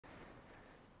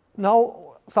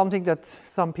Now, something that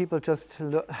some people just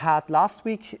had last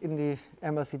week in the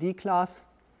MLCD class,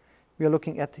 we are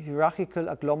looking at hierarchical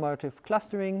agglomerative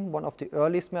clustering, one of the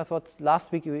earliest methods.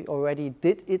 Last week we already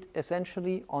did it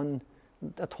essentially on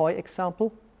a toy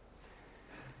example.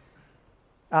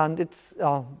 And it's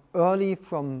early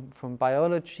from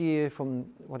biology, from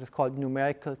what is called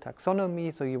numerical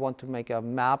taxonomy. So you want to make a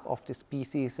map of the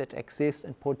species that exist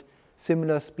and put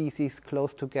similar species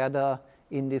close together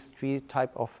in this tree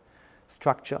type of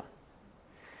structure.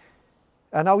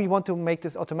 And now we want to make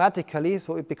this automatically,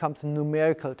 so it becomes a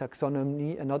numerical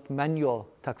taxonomy and not manual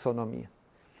taxonomy.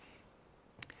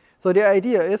 So the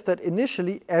idea is that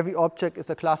initially every object is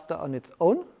a cluster on its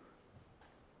own.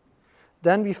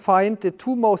 Then we find the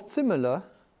two most similar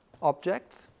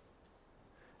objects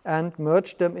and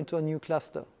merge them into a new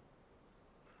cluster.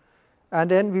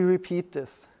 And then we repeat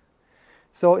this.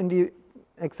 So in the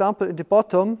example in the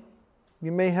bottom, we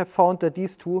may have found that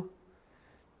these two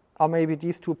are maybe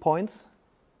these 2 points.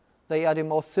 They are the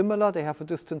most similar. They have a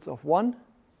distance of 1.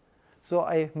 So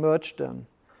I merge them.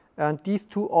 And these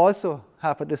two also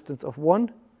have a distance of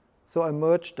 1. So I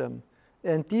merge them.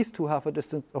 And these two have a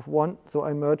distance of 1. So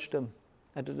I merge them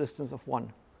at a distance of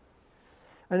 1.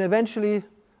 And eventually,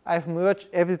 I've merged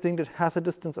everything that has a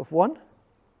distance of 1.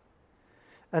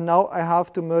 And now I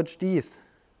have to merge these.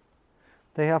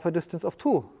 They have a distance of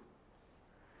 2.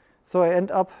 So I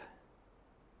end up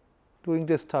doing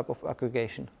this type of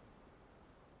aggregation.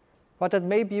 But that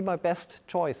may be my best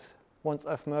choice once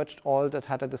I've merged all that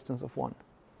had a distance of 1.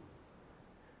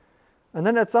 And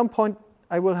then at some point,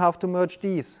 I will have to merge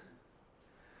these.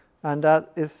 And that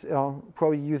is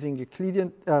probably using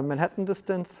Euclidean Manhattan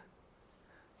distance.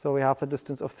 So we have a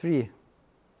distance of 3.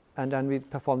 And then we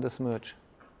perform this merge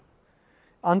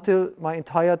until my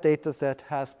entire data set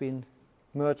has been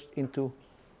merged into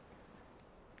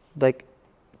like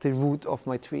the root of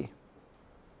my tree.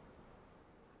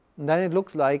 And then it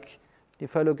looks like the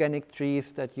phylogenetic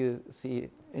trees that you see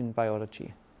in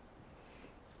biology.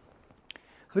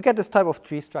 So we get this type of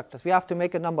tree structures. We have to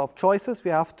make a number of choices.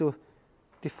 We have to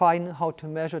define how to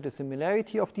measure the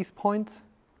similarity of these points.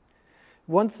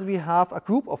 Once we have a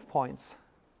group of points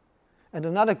and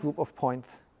another group of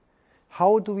points,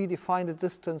 how do we define the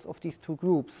distance of these two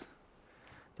groups?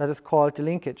 That is called the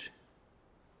linkage.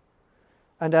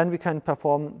 And then we can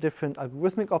perform different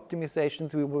algorithmic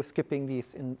optimizations. We were skipping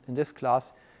these in this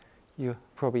class. You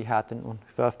probably had them on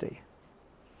Thursday.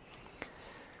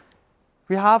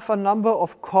 We have a number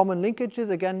of common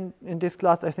linkages. Again, in this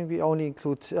class, I think we only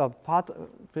include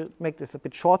we'll make this a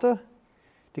bit shorter.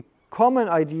 The common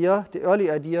idea, the early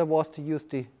idea, was to use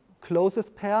the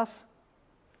closest pairs.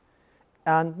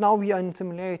 And now we are in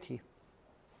similarity.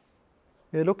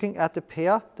 We're looking at the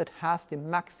pair that has the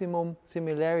maximum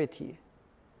similarity.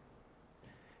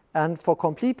 And for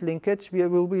complete linkage, we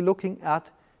will be looking at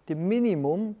the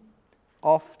minimum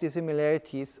of the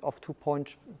similarities of 2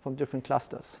 points from different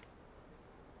clusters.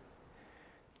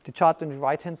 The chart on the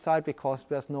right-hand side, because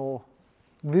there's no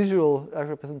visual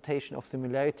representation of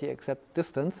similarity except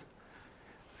distance,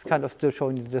 it's kind of still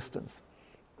showing the distance.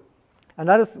 And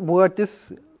that is where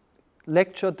this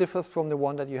lecture differs from the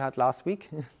one that you had last week,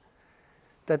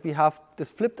 that we have this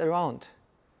flipped around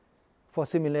for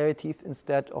similarities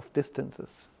instead of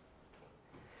distances.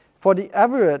 For the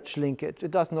average linkage,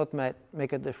 it does not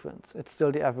make a difference. It's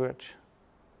still the average.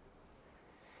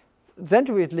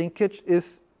 Centroid linkage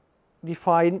is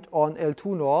defined on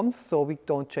L2 norms, so we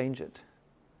don't change it.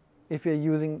 If we're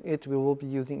using it, we will be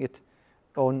using it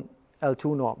on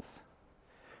L2 norms.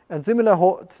 And similar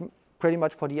holds pretty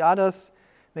much for the others.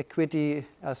 McQuitty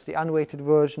as the unweighted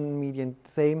version, median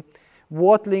same.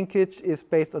 Ward linkage is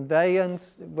based on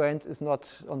variance. Variance is not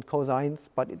on cosines,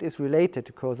 but it is related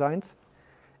to cosines.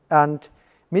 And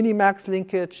minimax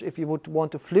linkage, if you would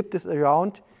want to flip this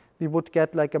around, we would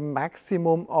get like a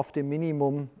maximum of the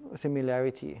minimum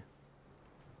similarity.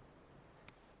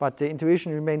 But the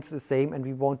intuition remains the same, and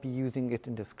we won't be using it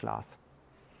in this class.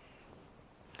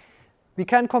 We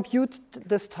can compute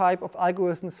this type of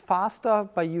algorithms faster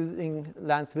by using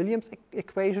Lance-Williams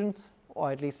equations,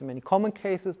 or at least in many common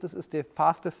cases, this is the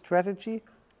fastest strategy.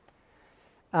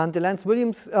 And the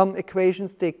Lance-Williams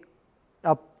equations, they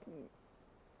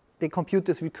compute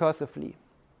this recursively.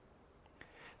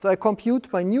 So I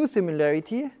compute my new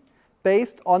similarity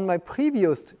based on my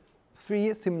previous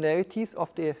 3 similarities of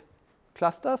the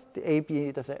clusters, the A, B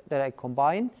that I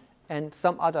combine, and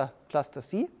some other cluster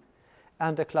C,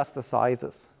 and the cluster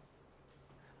sizes.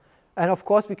 And of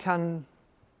course, we can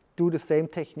do the same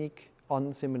technique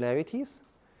on similarities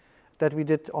that we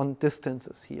did on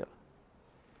distances here.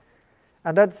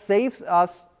 And that saves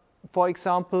us, for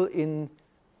example, in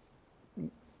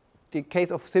the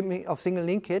case of single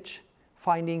linkage,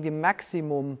 finding the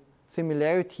maximum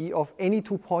similarity of any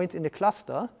 2 points in the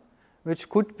cluster, which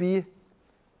could be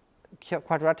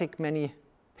quadratic many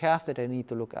pairs that I need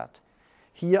to look at.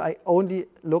 Here I only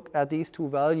look at these two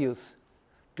values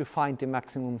to find the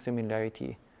maximum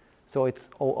similarity. So it's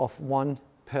O of 1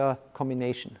 per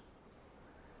combination.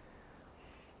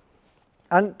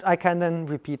 And I can then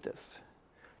repeat this.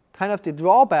 Kind of the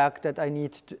drawback that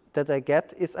I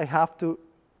get is I have to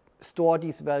store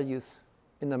these values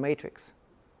in the matrix.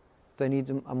 So I need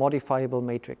a modifiable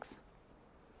matrix.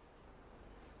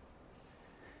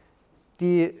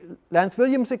 The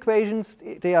Lance-Williams equations,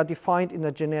 they are defined in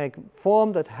a generic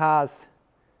form that has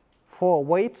 4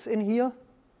 weights in here.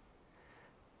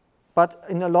 But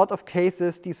in a lot of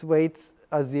cases, these weights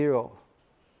are 0.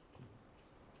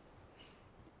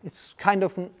 It's kind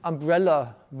of an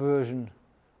umbrella version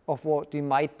of what we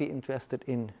might be interested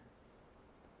in.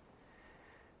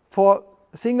 For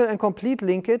single and complete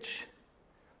linkage,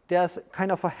 there's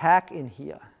kind of a hack in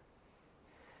here.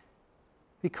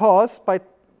 Because by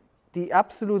the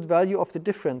absolute value of the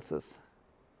differences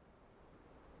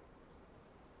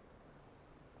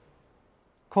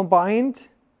combined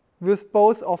with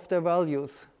both of their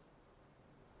values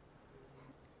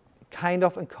kind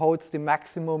of encodes the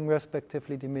maximum,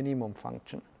 respectively the minimum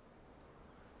function.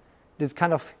 This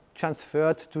kind of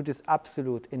transferred to this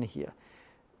absolute in here.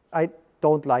 I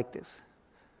don't like this.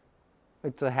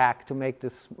 It's a hack to make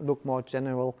this look more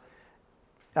general.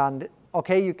 And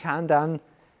okay, you can then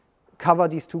cover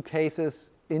these two cases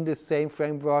in the same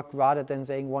framework rather than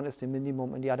saying one is the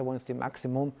minimum and the other one is the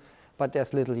maximum, but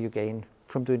there's little you gain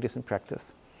from doing this in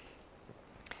practice.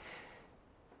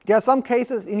 There are some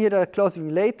cases in here that are closely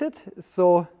related.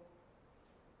 So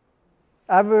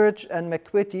average and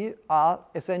McQuitty are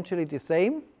essentially the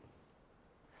same.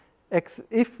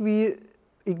 If we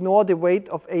ignore the weight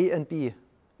of A and B,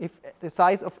 if the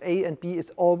size of A and B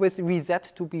is always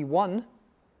reset to be 1,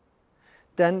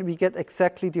 then we get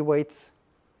exactly the weights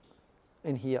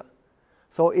in here.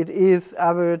 So it is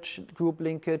average group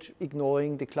linkage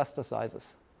ignoring the cluster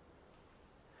sizes.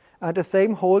 And the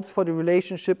same holds for the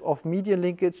relationship of median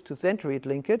linkage to centroid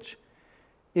linkage.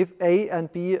 If A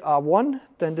and B are 1,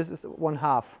 then this is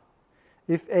 1/2.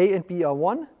 If A and B are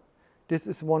 1, this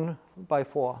is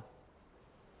 1/4.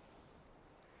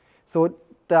 So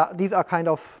these are kind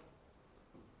of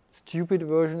stupid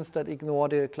versions that ignore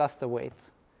the cluster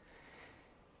weights.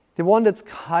 The one that's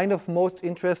kind of most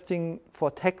interesting for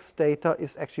text data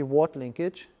is actually word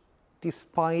linkage.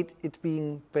 Despite it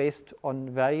being based on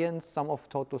variance, sum of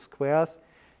total squares,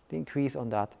 the increase on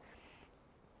that.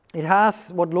 It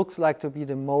has what looks like to be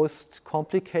the most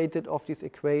complicated of these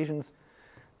equations,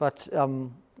 but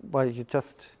well, you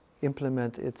just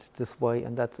implement it this way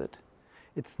and that's it.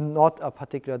 It's not a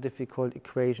particularly difficult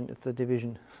equation, it's a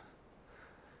division.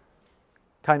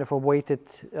 Kind of a weighted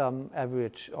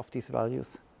average of these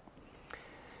values.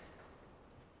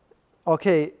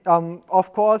 Okay,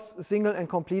 of course, single and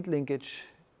complete linkage.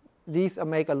 These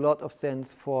make a lot of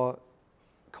sense for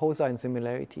cosine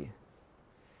similarity.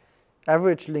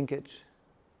 Average linkage,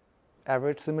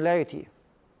 average similarity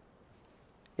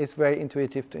is very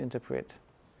intuitive to interpret.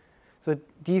 So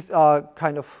these are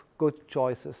kind of good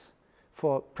choices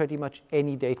for pretty much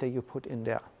any data you put in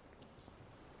there.